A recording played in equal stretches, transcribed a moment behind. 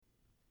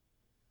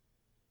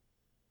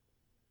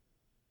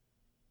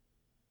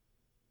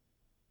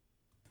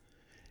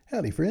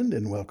Howdy, friend,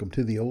 and welcome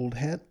to the Old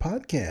Hat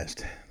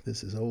Podcast.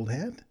 This is Old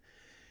Hat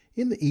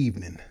in the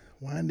evening,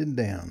 winding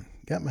down.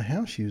 Got my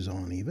house shoes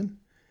on, even.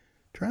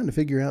 Trying to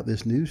figure out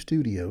this new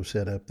studio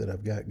setup that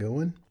I've got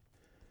going.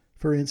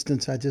 For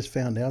instance, I just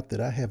found out that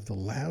I have the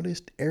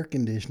loudest air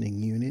conditioning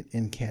unit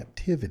in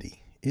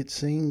captivity. It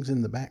sings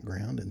in the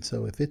background, and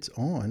so if it's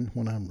on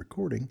when I'm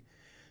recording,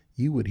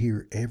 you would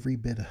hear every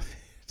bit of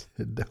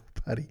it.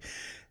 Nobody.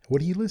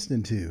 What are you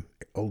listening to?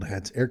 Old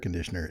Hat's air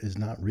conditioner is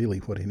not really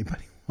what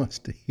anybody wants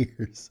to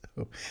hear.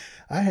 So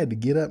I had to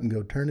get up and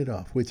go turn it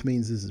off, which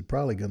means this is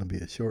probably going to be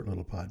a short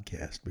little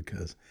podcast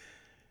because,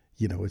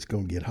 it's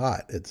going to get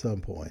hot at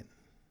some point.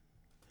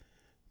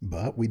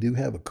 But we do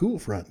have a cool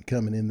front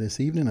coming in this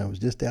evening. I was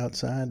just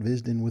outside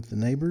visiting with the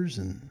neighbors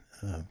and,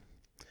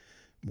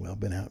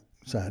 been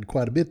outside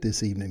quite a bit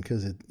this evening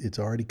because it's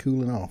already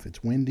cooling off.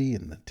 It's windy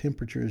and the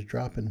temperature is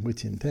dropping,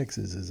 which in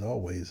Texas is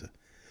always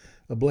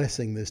a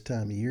blessing this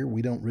time of year.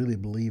 We don't really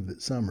believe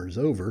that summer's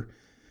over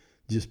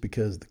just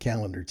because the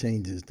calendar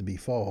changes to be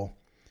fall.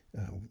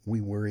 We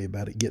worry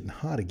about it getting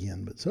hot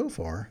again, but so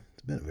far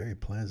it's been a very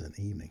pleasant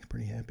evening.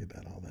 Pretty happy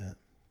about all that.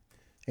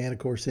 And of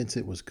course, since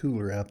it was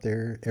cooler out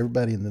there,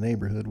 everybody in the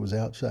neighborhood was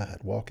outside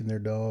walking their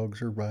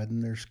dogs or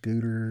riding their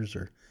scooters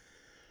or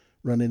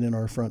running in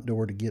our front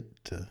door to get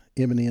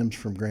M&Ms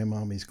from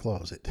Grandmommy's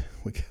closet.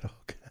 We got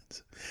all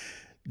kinds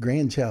of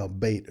grandchild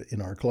bait in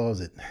our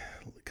closet.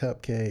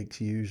 Cupcakes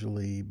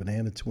usually,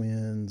 Banana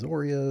Twins,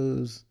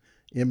 Oreos.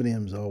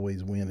 M&Ms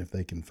always win if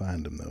they can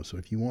find them, though. So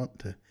if you want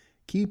to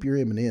keep your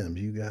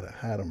M&Ms, you got to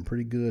hide them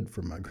pretty good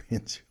from my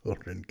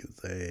grandchildren because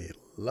they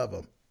love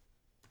them.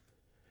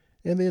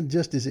 And then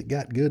just as it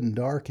got good and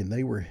dark and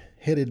they were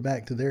headed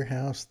back to their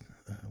house,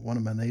 one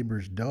of my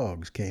neighbor's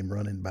dogs came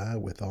running by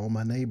with all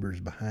my neighbors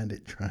behind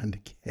it trying to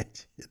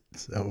catch it.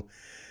 So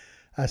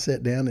I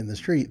sat down in the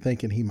street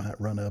thinking he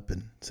might run up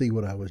and see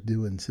what I was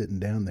doing sitting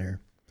down there.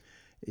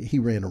 He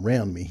ran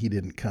around me. He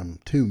didn't come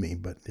to me,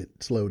 but it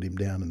slowed him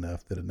down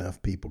enough that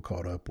enough people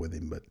caught up with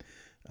him. But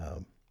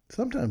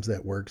sometimes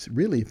that works.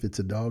 Really, if it's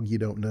a dog you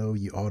don't know,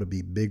 you ought to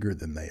be bigger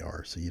than they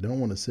are. So you don't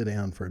want to sit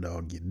down for a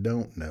dog you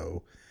don't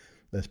know.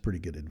 That's pretty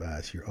good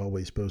advice. You're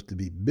always supposed to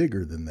be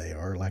bigger than they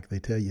are, like they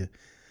tell you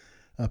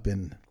up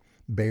in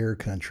bear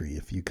country.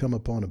 If you come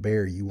upon a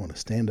bear, you want to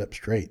stand up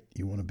straight.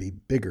 You want to be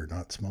bigger,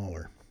 not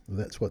smaller. Well,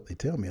 that's what they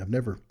tell me. I've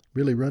never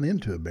really run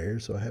into a bear,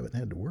 so I haven't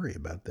had to worry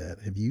about that.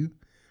 Have you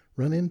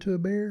run into a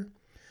bear?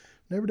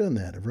 Never done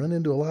that. I've run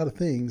into a lot of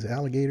things,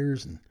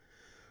 alligators and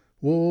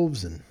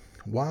wolves and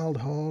wild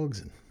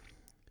hogs and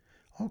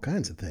all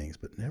kinds of things,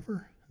 but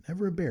never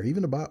a bear.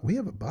 Even we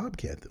have a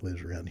bobcat that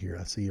lives around here.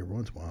 I see every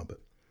once in a while, but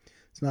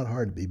it's not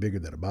hard to be bigger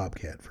than a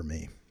bobcat for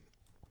me.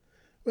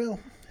 Well,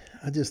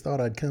 I just thought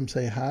I'd come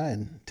say hi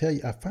and tell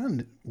you,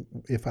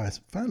 if I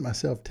find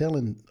myself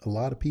telling a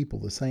lot of people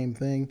the same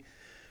thing,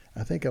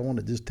 I think I want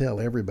to just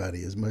tell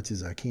everybody as much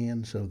as I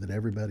can so that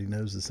everybody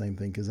knows the same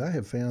thing. Because I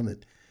have found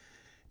that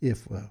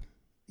if,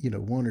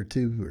 one or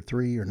two or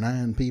three or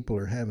nine people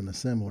are having a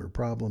similar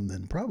problem,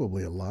 then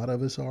probably a lot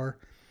of us are.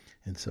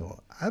 And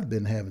so I've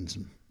been having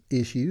some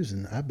issues,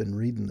 and I've been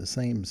reading the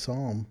same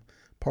psalm,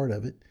 part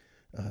of it,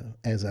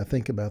 as I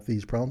think about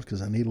these problems,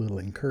 because I need a little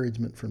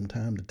encouragement from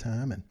time to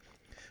time. And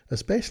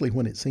especially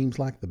when it seems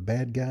like the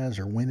bad guys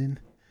are winning.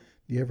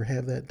 Do you ever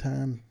have that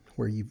time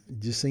where it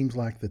just seems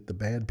like that the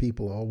bad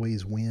people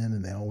always win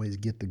and they always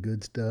get the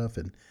good stuff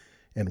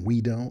and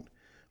we don't?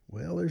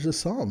 Well, there's a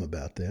psalm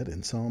about that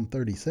in Psalm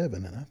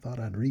 37, and I thought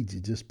I'd read you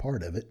just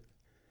part of it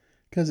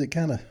because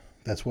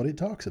that's what it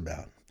talks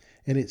about.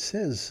 And it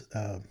says,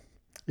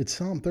 it's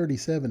Psalm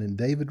 37 and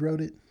David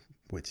wrote it,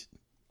 which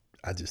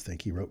I just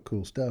think he wrote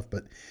cool stuff,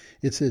 but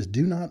it says,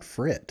 "Do not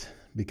fret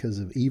because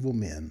of evil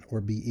men or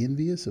be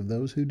envious of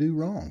those who do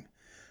wrong.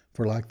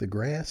 For like the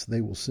grass,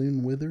 they will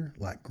soon wither.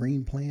 Like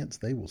green plants,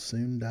 they will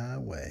soon die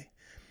away."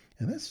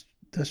 And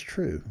that's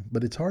true,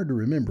 but it's hard to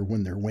remember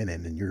when they're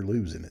winning and you're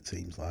losing, it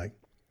seems like.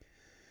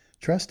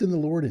 Trust in the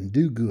Lord and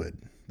do good.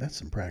 That's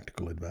some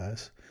practical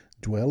advice.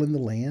 Dwell in the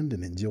land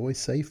and enjoy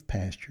safe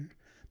pasture.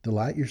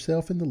 Delight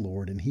yourself in the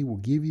Lord, and he will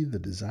give you the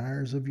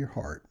desires of your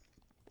heart.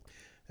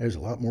 There's a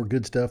lot more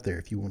good stuff there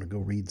if you want to go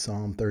read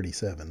Psalm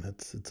 37.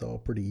 It's all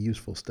pretty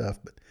useful stuff,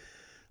 but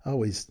I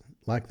always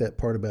like that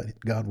part about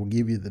God will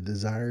give you the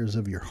desires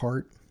of your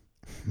heart.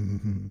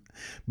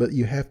 But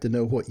you have to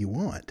know what you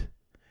want.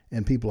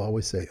 And people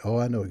always say, "Oh,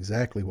 I know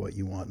exactly what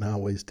you want." And I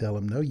always tell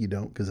them, "No, you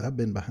don't, because I've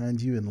been behind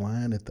you in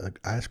line at the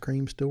ice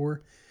cream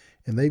store,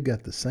 and they've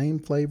got the same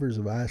flavors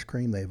of ice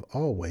cream they've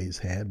always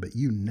had, but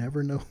you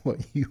never know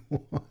what you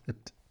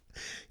want."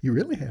 You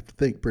really have to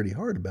think pretty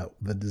hard about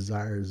the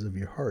desires of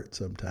your heart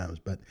sometimes.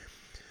 But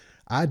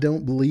I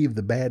don't believe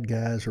the bad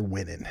guys are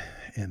winning,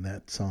 and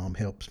that psalm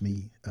helps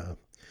me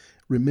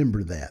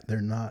remember that.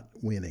 They're not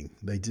winning.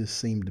 They just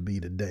seem to be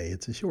today.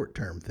 It's a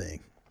short-term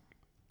thing.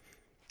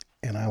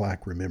 And I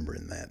like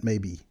remembering that.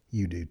 Maybe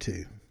you do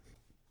too.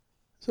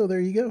 So there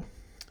you go.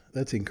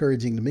 That's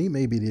encouraging to me.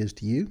 Maybe it is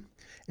to you.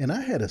 And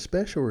I had a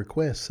special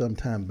request some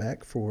time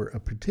back for a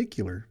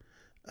particular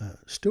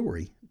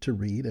story to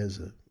read as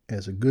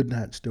as a good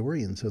night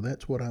story, and so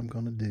that's what I'm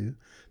going to do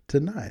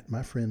tonight.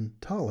 My friend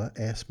Tala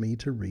asked me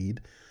to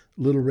read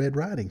Little Red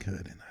Riding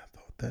Hood, and I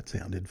thought that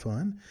sounded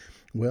fun.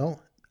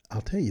 Well,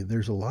 I'll tell you,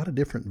 there's a lot of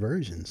different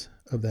versions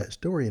of that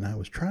story, and I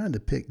was trying to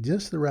pick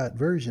just the right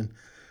version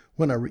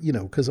when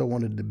because I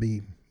wanted to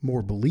be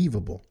more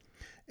believable.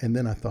 And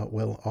then I thought,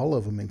 well, all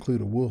of them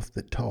include a wolf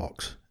that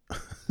talks.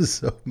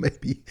 So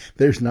maybe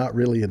there's not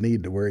really a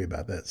need to worry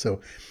about that.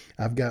 So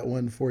I've got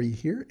one for you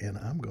here, and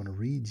I'm going to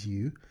read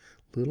you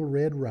Little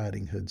Red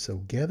Riding Hood. So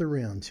gather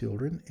around,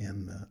 children,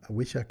 and I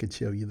wish I could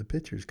show you the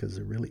pictures because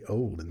they're really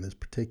old in this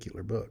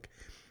particular book.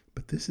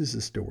 But this is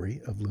the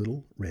story of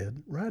Little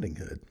Red Riding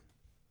Hood.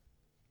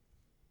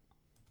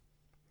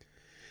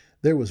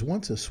 There was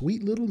once a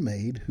sweet little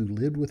maid who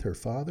lived with her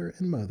father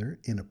and mother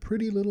in a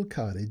pretty little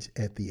cottage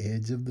at the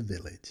edge of the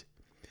village.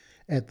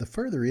 At the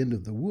further end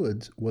of the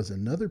woods was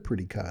another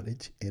pretty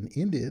cottage, and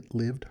in it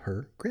lived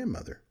her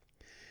grandmother.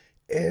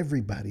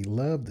 Everybody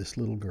loved this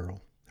little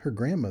girl. Her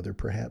grandmother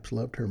perhaps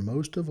loved her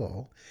most of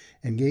all,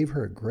 and gave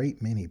her a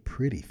great many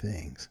pretty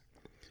things.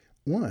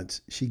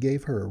 Once she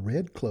gave her a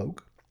red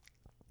cloak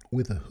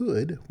with a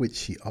hood which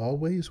she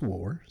always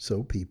wore,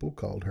 so people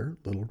called her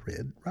Little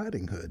Red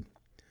Riding Hood.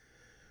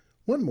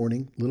 One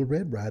morning, Little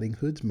Red Riding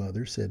Hood's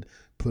mother said,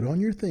 "Put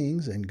on your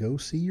things and go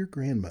see your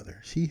grandmother.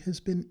 She has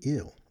been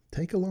ill.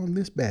 Take along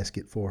this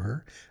basket for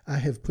her. I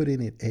have put in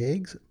it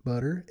eggs,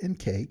 butter, and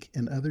cake,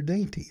 and other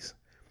dainties."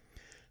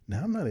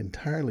 Now, I'm not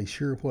entirely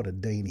sure what a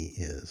dainty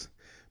is,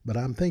 but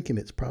I'm thinking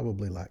it's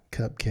probably like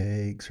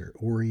cupcakes or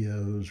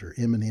Oreos or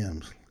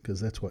M&Ms, because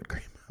that's what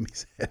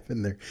grandmommies have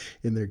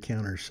in their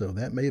counters. So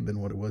that may have been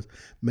what it was.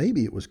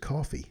 Maybe it was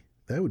coffee.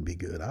 That would be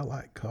good. I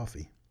like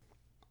coffee.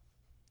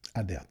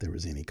 I doubt there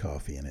was any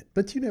coffee in it,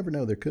 but you never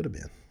know, there could have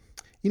been.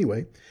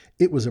 Anyway,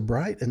 it was a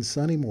bright and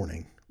sunny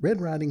morning. Red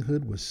Riding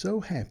Hood was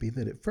so happy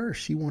that at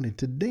first she wanted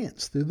to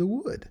dance through the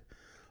wood.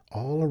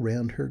 All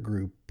around her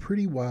grew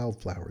pretty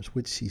wildflowers,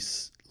 which she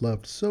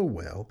loved so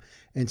well,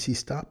 and she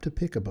stopped to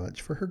pick a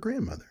bunch for her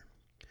grandmother.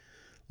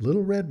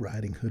 Little Red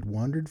Riding Hood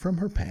wandered from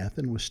her path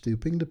and was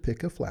stooping to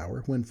pick a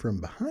flower when from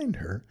behind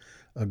her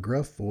a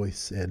gruff voice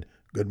said,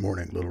 "Good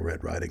morning, Little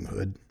Red Riding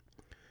Hood."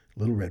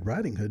 Little Red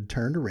Riding Hood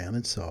turned around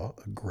and saw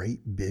a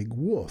great big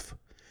wolf.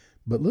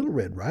 But Little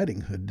Red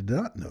Riding Hood did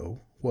not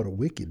know what a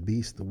wicked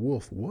beast the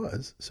wolf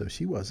was, so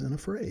she wasn't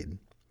afraid.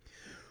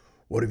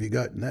 "What have you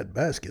got in that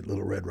basket,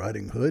 Little Red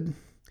Riding Hood?"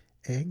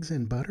 "Eggs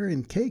and butter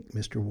and cake,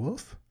 Mr.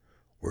 Wolf."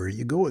 "Where are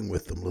you going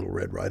with them, Little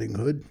Red Riding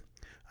Hood?"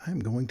 "I am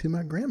going to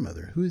my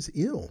grandmother, who is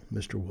ill,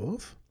 Mr.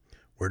 Wolf."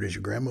 "Where does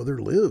your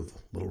grandmother live,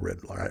 Little Red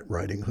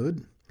Riding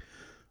Hood?"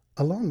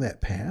 "Along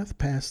that path,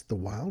 past the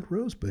wild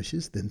rose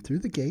bushes, then through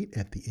the gate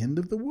at the end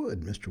of the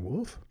wood, Mr.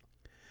 Wolf."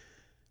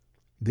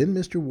 Then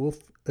Mr.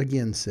 Wolf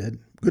again said,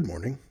 "Good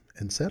morning,"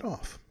 and set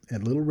off,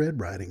 and Little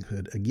Red Riding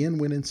Hood again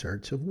went in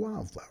search of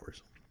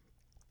wildflowers.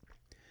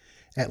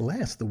 At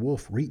last the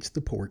wolf reached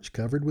the porch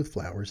covered with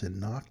flowers and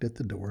knocked at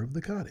the door of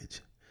the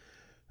cottage.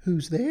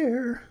 "Who's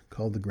there?"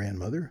 called the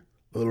grandmother.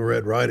 "Little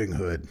Red Riding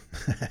Hood,"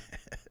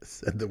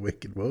 said the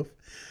wicked wolf.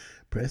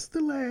 "Press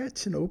the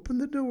latch and open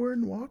the door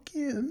and walk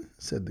in,"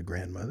 said the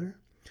grandmother.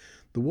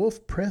 The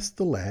wolf pressed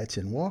the latch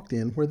and walked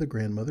in where the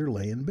grandmother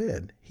lay in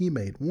bed. He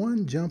made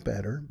one jump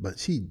at her, but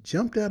she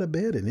jumped out of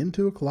bed and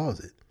into a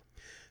closet.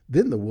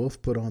 Then the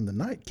wolf put on the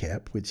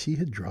nightcap which she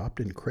had dropped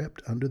and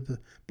crept under the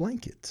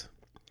blankets.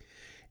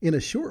 In a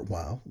short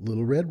while,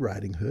 Little Red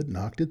Riding Hood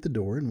knocked at the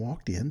door and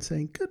walked in,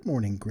 saying, "Good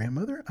morning,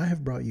 grandmother. I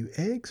have brought you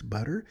eggs,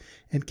 butter,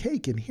 and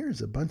cake, and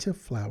here's a bunch of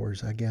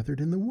flowers I gathered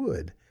in the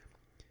wood."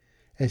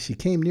 As she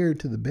came nearer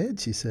to the bed,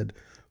 she said,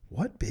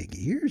 "What big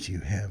ears you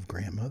have,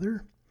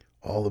 grandmother."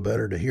 "All the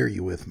better to hear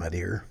you with, my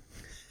dear."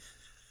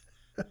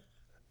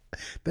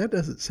 That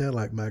doesn't sound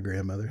like my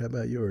grandmother. How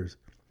about yours?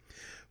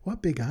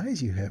 "What big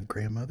eyes you have,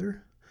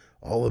 grandmother."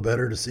 "All the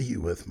better to see you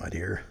with, my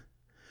dear."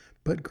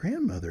 "But,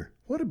 grandmother,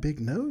 what a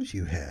big nose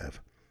you have."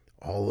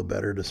 "All the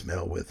better to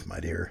smell with, my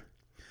dear."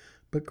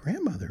 "But,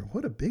 grandmother,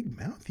 what a big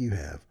mouth you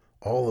have."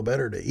 "All the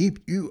better to eat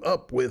you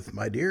up with,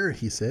 my dear,"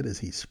 he said as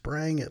he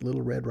sprang at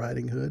Little Red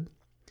Riding Hood.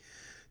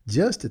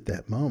 Just at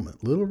that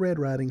moment, Little Red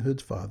Riding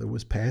Hood's father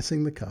was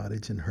passing the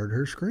cottage and heard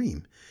her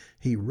scream.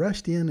 He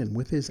rushed in and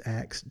with his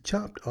axe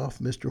chopped off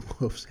Mr.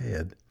 Wolf's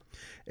head.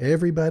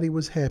 Everybody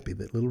was happy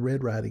that Little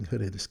Red Riding Hood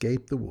had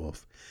escaped the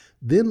wolf.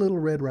 Then Little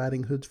Red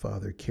Riding Hood's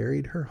father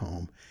carried her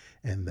home,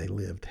 and they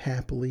lived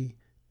happily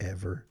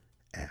ever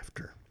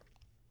after.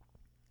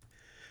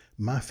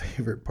 My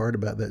favorite part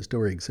about that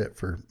story, except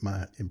for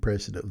my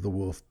impression of the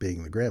wolf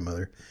being the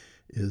grandmother,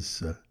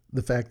 is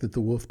the fact that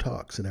the wolf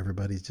talks and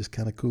everybody's just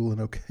kind of cool and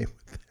okay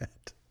with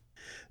that.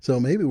 So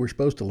maybe we're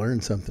supposed to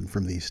learn something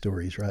from these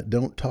stories, right?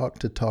 Don't talk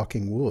to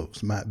talking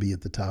wolves might be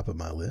at the top of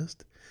my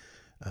list.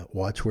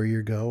 Watch where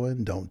you're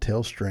going. Don't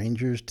tell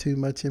strangers too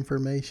much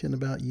information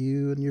about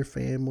you and your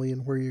family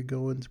and where you're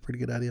going. It's a pretty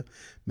good idea.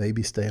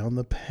 Maybe stay on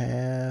the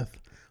path.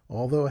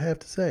 Although I have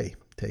to say,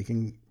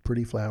 taking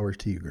pretty flowers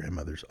to your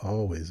grandmother's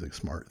always a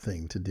smart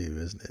thing to do,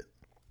 isn't it?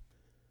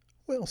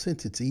 Well,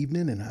 since it's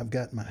evening and I've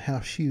got my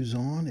house shoes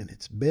on and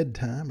it's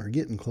bedtime or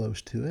getting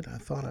close to it, I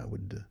thought I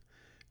would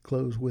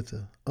close with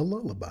a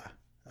lullaby.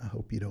 I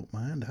hope you don't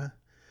mind.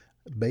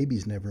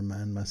 Babies never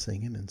mind my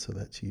singing, and so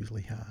that's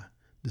usually how I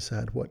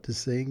decide what to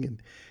sing.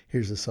 And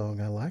here's a song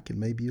I like, and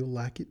maybe you'll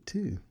like it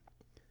too.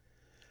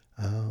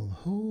 I'll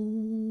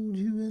hold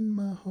you in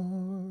my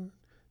heart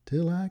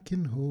till I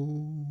can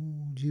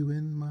hold you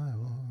in my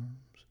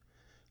arms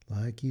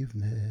like you've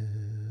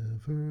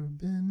never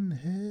been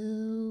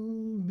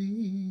held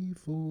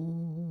before.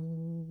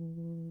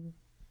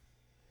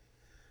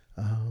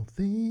 I'll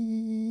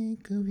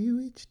think of you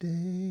each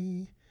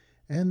day,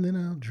 and then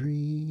I'll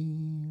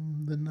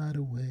dream the night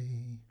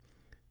away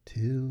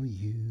till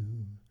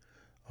you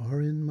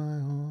are in my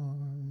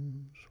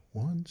arms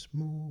once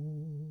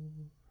more.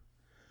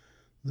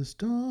 The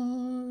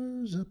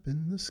stars up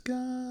in the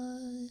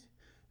sky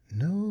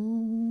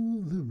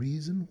know the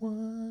reason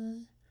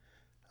why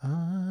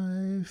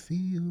I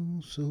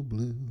feel so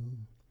blue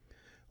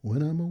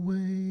when I'm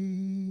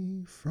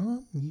away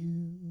from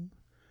you.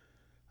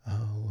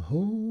 I'll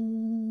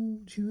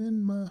hold you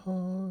in my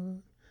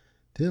heart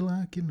till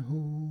I can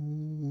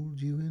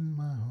hold you in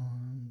my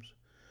arms.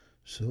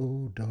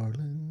 So,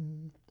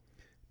 darling,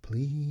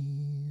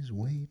 please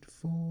wait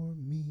for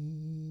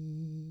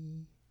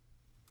me.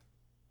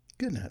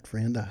 Good night,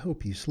 friend. I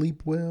hope you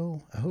sleep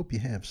well. I hope you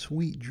have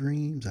sweet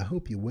dreams. I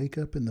hope you wake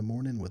up in the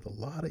morning with a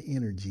lot of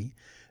energy,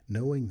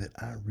 knowing that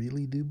I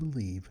really do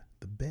believe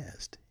the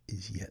best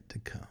is yet to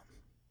come.